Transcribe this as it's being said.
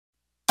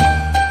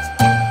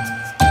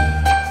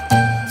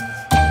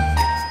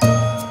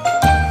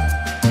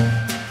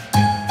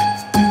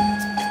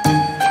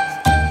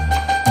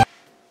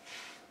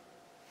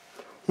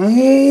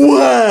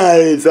What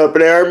is up,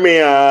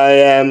 Army? I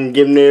am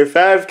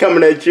Inator5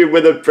 coming at you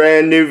with a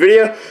brand new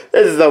video.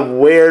 This is a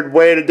weird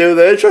way to do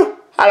the intro.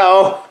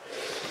 Hello.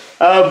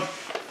 Let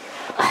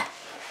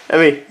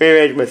me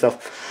rearrange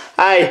myself.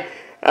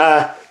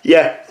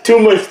 Yeah, too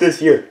much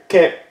this year.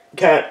 Can't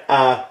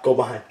go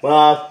behind.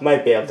 Well,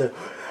 might be able to.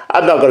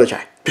 I'm not gonna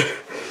try.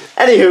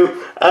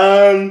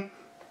 Anywho,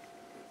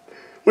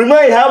 we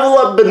might have a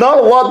lot, but not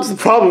a lot is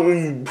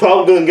probably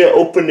gonna get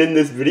opened in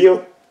this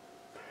video.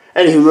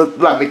 Anywho,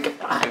 let me get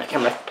behind the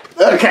camera.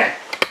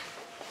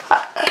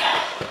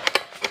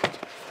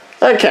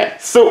 Okay,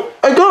 so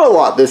I got a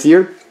lot this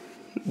year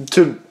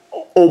to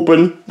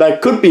open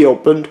that could be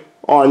opened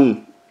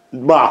on,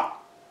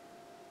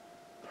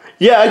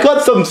 yeah, I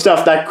got some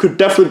stuff that could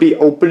definitely be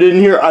opened in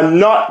here. I'm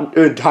not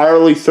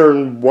entirely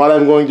certain what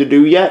I'm going to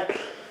do yet,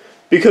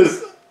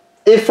 because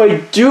if I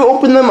do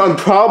open them, I'm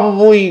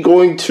probably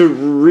going to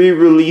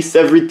re-release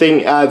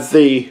everything as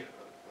a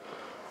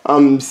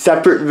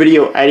separate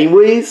video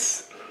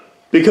anyways,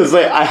 because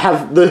I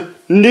have the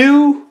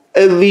new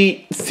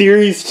Elite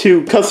Series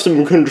 2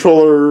 custom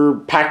controller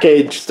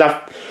package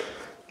stuff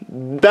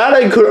that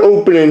I could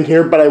open in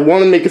here, but I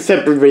want to make a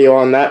separate video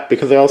on that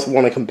because I also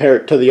want to compare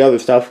it to the other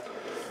stuff.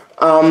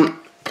 Then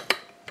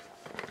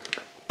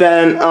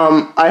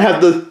I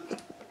have the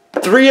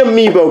 3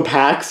 amiibo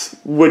packs,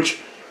 which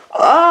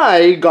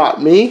I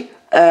got me,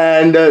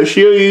 and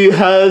she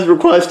has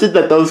requested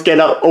that those get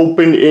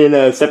opened in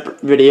a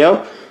separate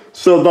video.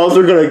 So those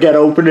are gonna get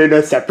opened in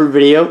a separate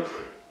video.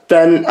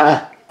 Then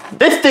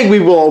this thing we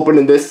will open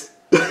in this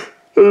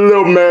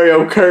little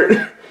Mario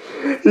Kart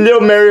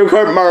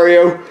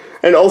Mario.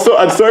 And also,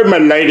 I'm sorry my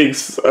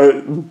lighting's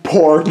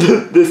poor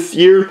this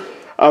year.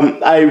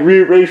 I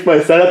rearranged my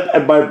setup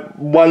and my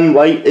one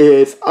light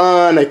is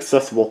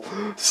inaccessible.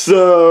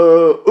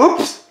 So,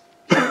 oops.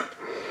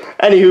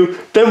 Anywho,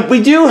 then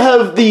we do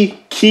have the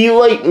key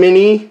light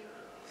mini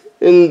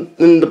in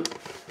the.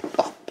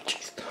 Oh,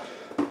 jeez.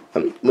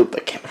 Let me move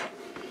the camera.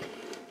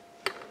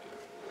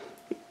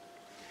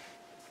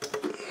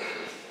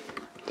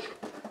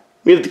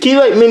 We have the key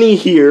light mini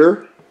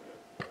here,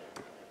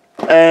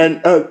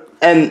 and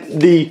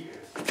the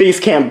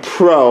Facecam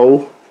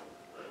Pro.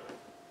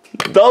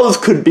 Those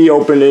could be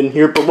opened in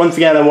here, but once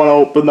again, I want to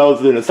open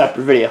those in a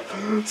separate video.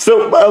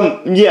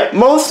 So, yeah,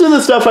 most of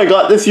the stuff I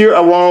got this year,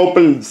 I want to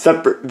open in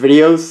separate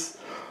videos,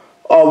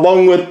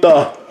 along with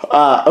the,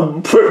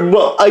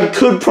 well, I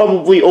could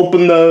probably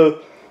open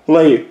the,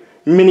 like,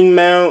 mini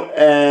mount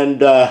and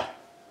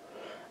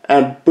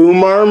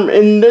boom arm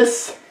in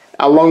this,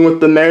 along with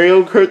the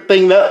Mario Kart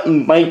thing. That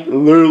might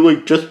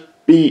literally just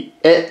be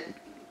it,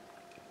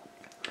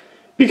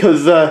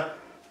 because,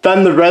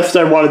 then the rest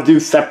I want to do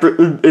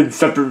in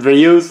separate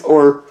videos,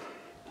 or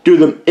do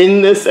them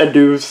in this and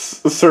do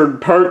certain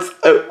parts.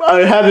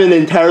 I haven't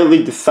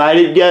entirely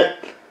decided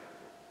yet.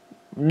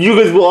 You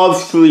guys will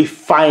obviously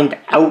find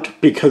out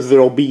because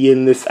it'll be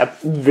in this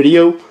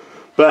video.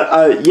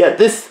 But yeah,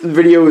 this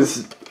video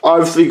is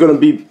obviously going to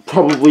be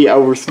probably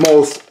our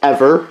smallest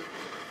ever.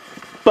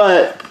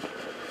 But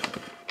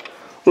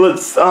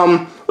let's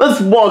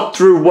walk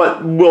through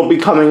what will be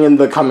coming in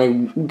the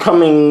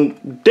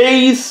coming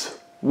days,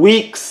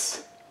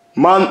 weeks,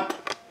 month.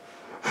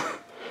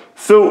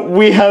 So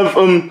we have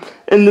in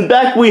the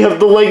back we have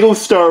the Lego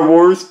Star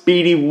Wars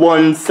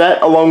BD1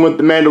 set along with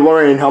the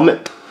Mandalorian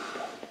helmet.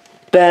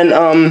 Then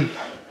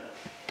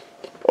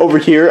over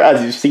here,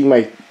 as you see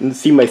my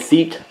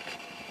seat.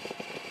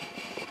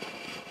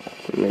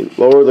 Let me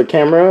lower the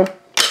camera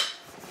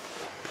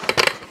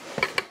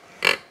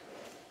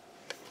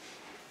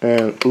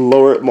and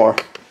lower it more.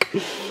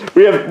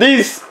 We have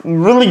these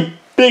really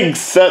big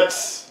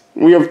sets.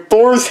 We have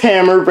Thor's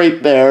hammer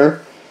right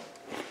there.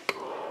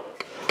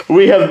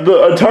 We have the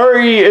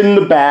Atari in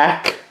the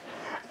back.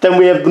 Then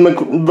we have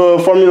the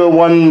Formula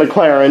 1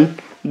 McLaren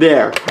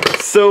there.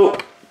 So,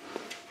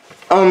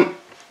 I'm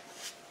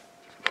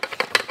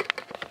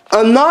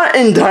not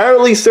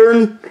entirely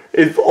certain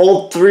if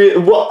all three.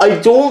 Well, I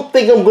don't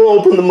think I'm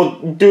going to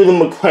do the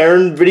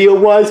McLaren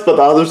video-wise, but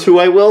the other two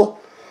I will.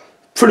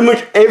 Pretty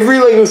much every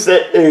Lego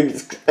set,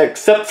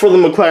 except for the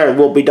McLaren,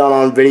 will be done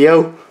on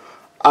video.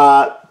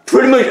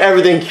 Pretty much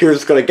everything here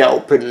is gonna get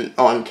open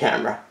on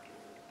camera,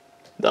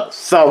 though.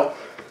 So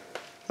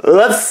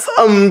let's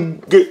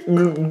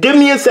give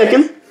me a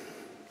second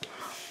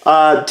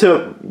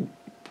to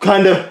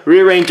kind of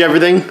rearrange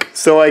everything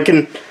so I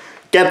can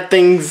get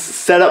things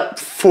set up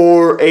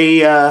for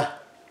a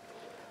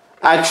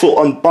actual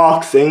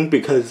unboxing,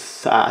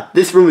 because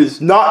this room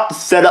is not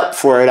set up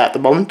for it at the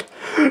moment.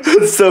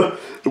 So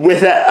with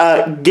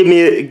that, give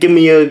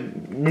me a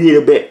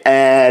little bit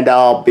and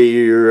I'll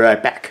be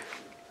right back.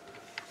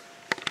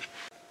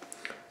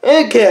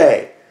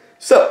 Okay,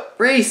 so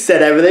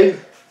reset everything.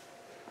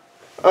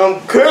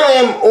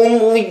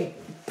 Currently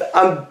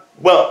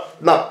well,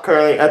 not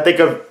currently. I think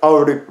I've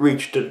already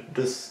reached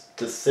this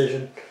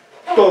decision.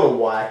 Don't know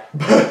why,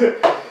 but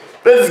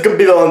this is gonna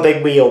be the only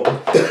thing we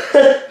open.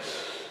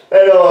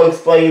 And I'll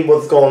explain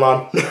what's going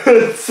on.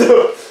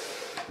 So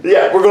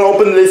yeah, we're gonna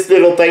open this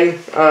little thing.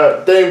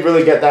 Didn't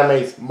really get that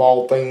many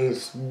small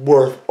things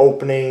worth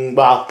opening.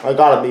 Well, I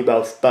got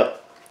amiibos,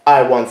 but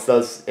I want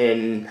those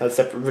in a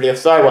separate video,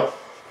 so I will.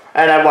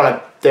 And I want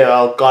to do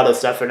Elgato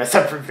stuff in a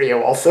separate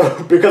video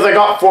also, because I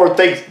got 4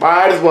 things,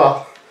 might as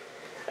well.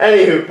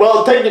 Anywho,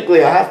 well,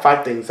 technically I have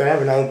 5 things. I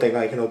have another thing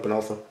I can open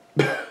also.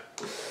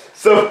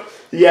 So,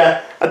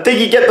 yeah, I think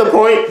you get the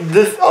point.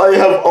 I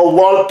have a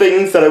lot of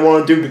things that I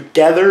want to do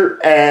together,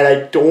 and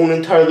I don't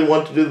entirely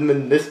want to do them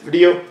in this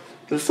video.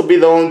 This will be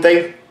the only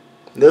thing.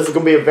 This is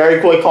going to be a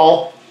very quick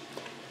haul.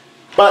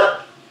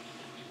 But,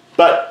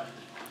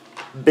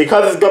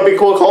 because it's going to be a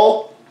quick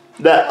haul,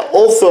 that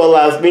also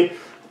allows me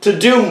to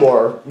do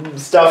more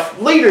stuff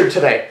later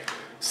today.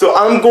 So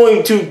I'm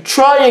going to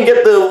try and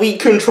get the Elite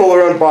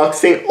controller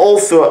unboxing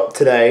also up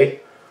today,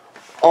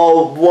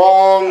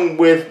 along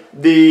with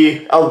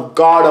the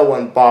Elgato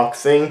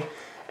unboxing,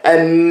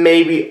 and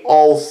maybe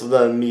also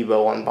the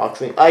Amiibo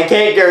unboxing. I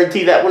can't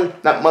guarantee that one.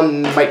 That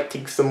one might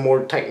take some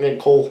more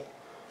technical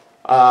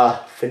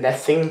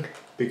finessing,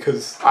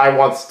 because I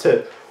wants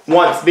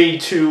me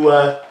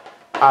to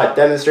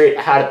demonstrate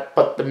how to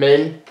put them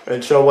in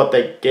and show what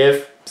they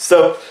give.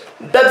 So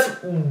that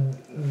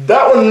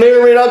one may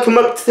or may not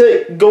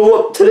go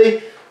up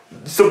today.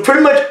 So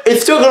pretty much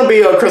it's still gonna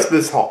be a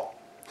Christmas haul.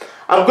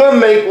 I'm gonna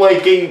make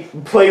like a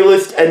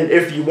playlist, and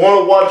if you want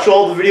to watch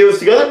all the videos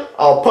together,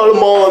 I'll put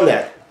them all in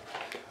there.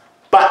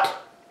 But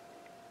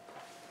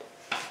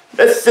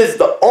this is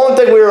the only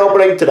thing we're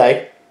opening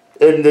today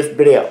in this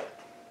video.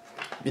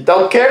 If you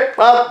don't care,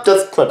 well,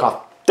 just click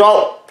off.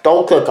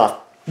 Don't click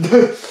off.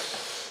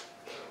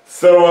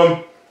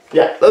 So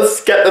yeah,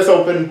 let's get this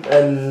open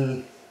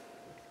and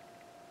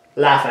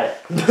laugh at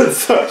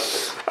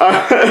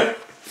it.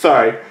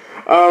 Sorry.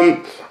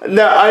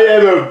 No,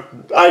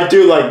 I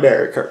do like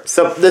Mario Kart,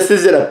 so this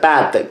isn't a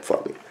bad thing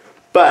for me.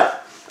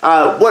 But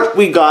what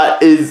I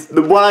got is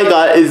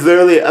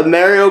literally a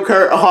Mario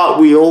Kart Hot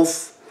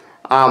Wheels,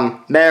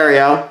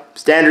 Mario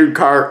standard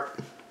kart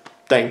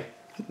thing,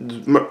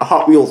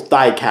 Hot Wheels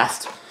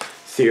diecast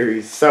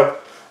series. So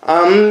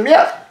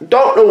yeah,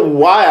 don't know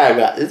why I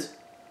got this.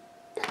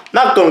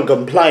 Not gonna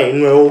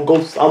complain. It'll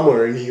go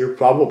somewhere in here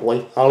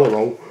probably. I don't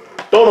know.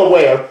 Don't know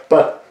where,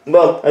 but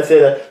well, I say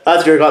that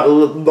last year I got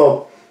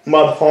the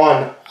mud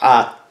pond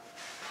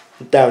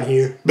down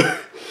here.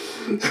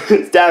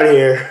 It's down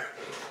here.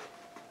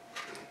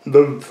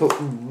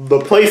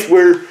 The place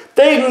where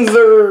things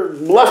are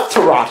left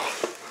to rot.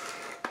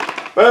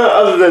 Well,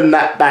 other than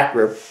that back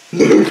room.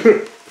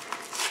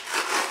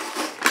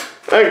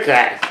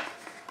 Okay.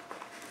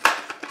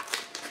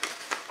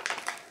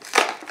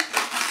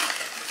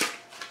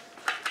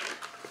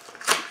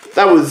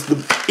 That was the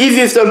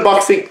easiest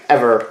unboxing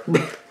ever.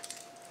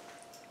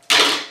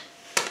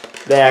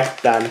 There,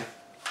 done.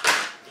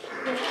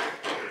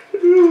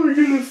 Oh my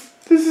goodness,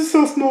 this is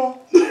so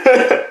small.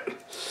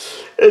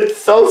 It's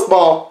so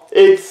small.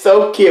 It's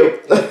so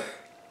cute.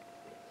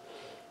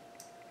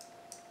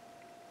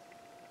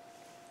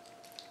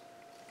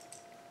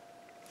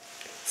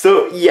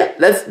 So yeah,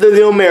 that's the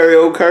new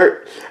Mario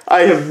Kart.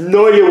 I have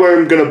no idea where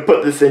I'm gonna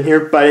put this in here,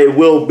 but it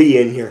will be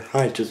in here.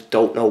 I just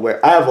don't know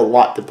where. I have a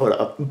lot to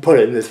put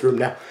in this room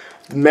now.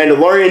 The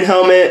Mandalorian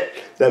helmet,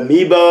 the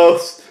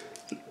Amiibos,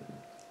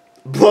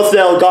 plus the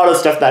Elgato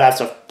stuff that has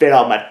to fit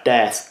on my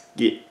desk.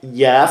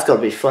 Yeah, that's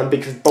gonna be fun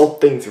because all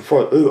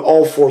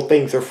 4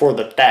 things are for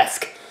the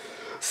desk.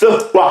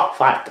 So, well,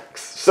 5 things.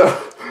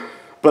 So,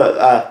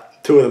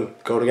 but 2 of them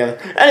go together.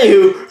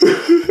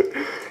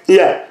 Anywho,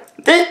 yeah,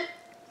 this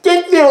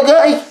little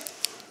guy,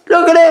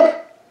 look at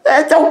him.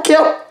 That's so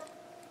cute.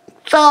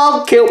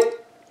 So cute.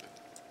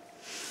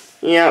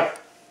 Yeah.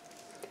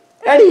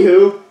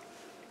 Anywho,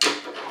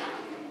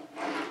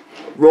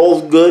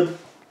 rolls good.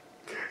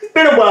 It's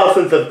been a while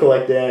since I've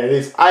collected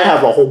enemies. I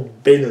have a whole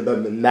bin of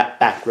them in that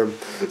back room.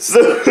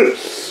 So,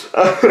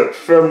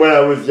 from when I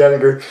was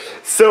younger.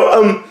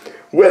 So,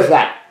 with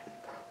that,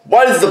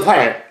 what is the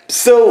plan?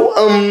 So,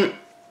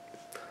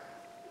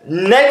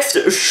 next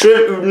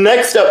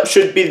up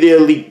should be the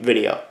Elite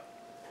video.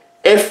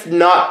 If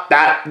not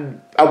that,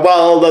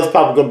 well, that's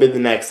probably going to be the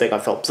next thing I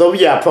film. So,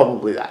 yeah,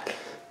 probably that.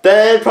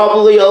 Then,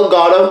 probably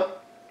Elgato.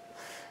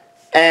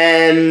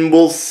 And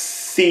we'll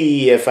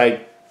see if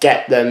I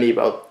get the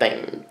Amiibo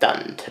thing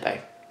done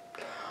today.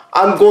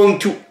 I'm going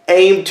to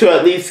aim to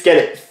at least get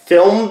it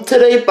filmed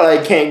today, but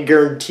I can't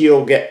guarantee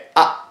it'll get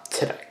up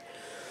today.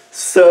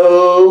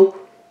 So,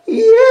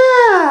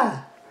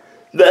 yeah.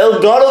 The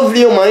Elgato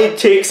video might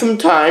take some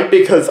time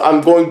because I'm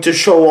going to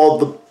show all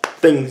the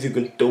things you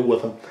can do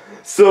with them.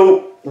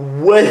 So,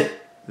 with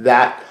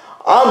that,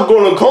 I'm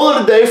going to call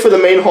it a day for the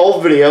main haul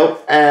video,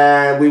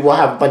 and we will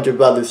have a bunch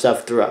of other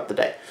stuff throughout the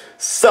day.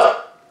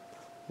 So,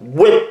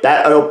 with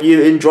that, I hope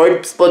you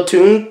enjoyed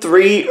Splatoon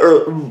 3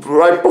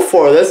 right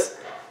before this.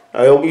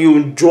 I hope you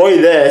enjoy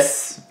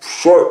this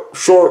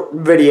short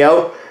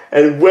video.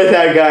 And with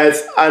that,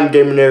 guys, I'm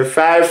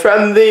Inator5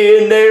 from the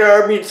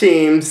Inator Army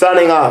team,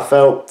 signing off. I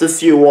hope to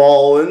see you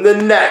all in the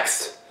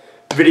next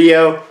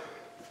video.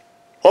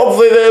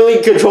 Hopefully the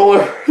Elite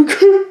controller.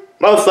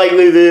 Most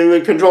likely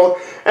the controller.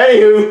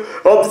 Anywho,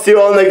 hope to see you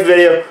all in the next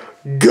video.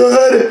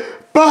 Goodbye!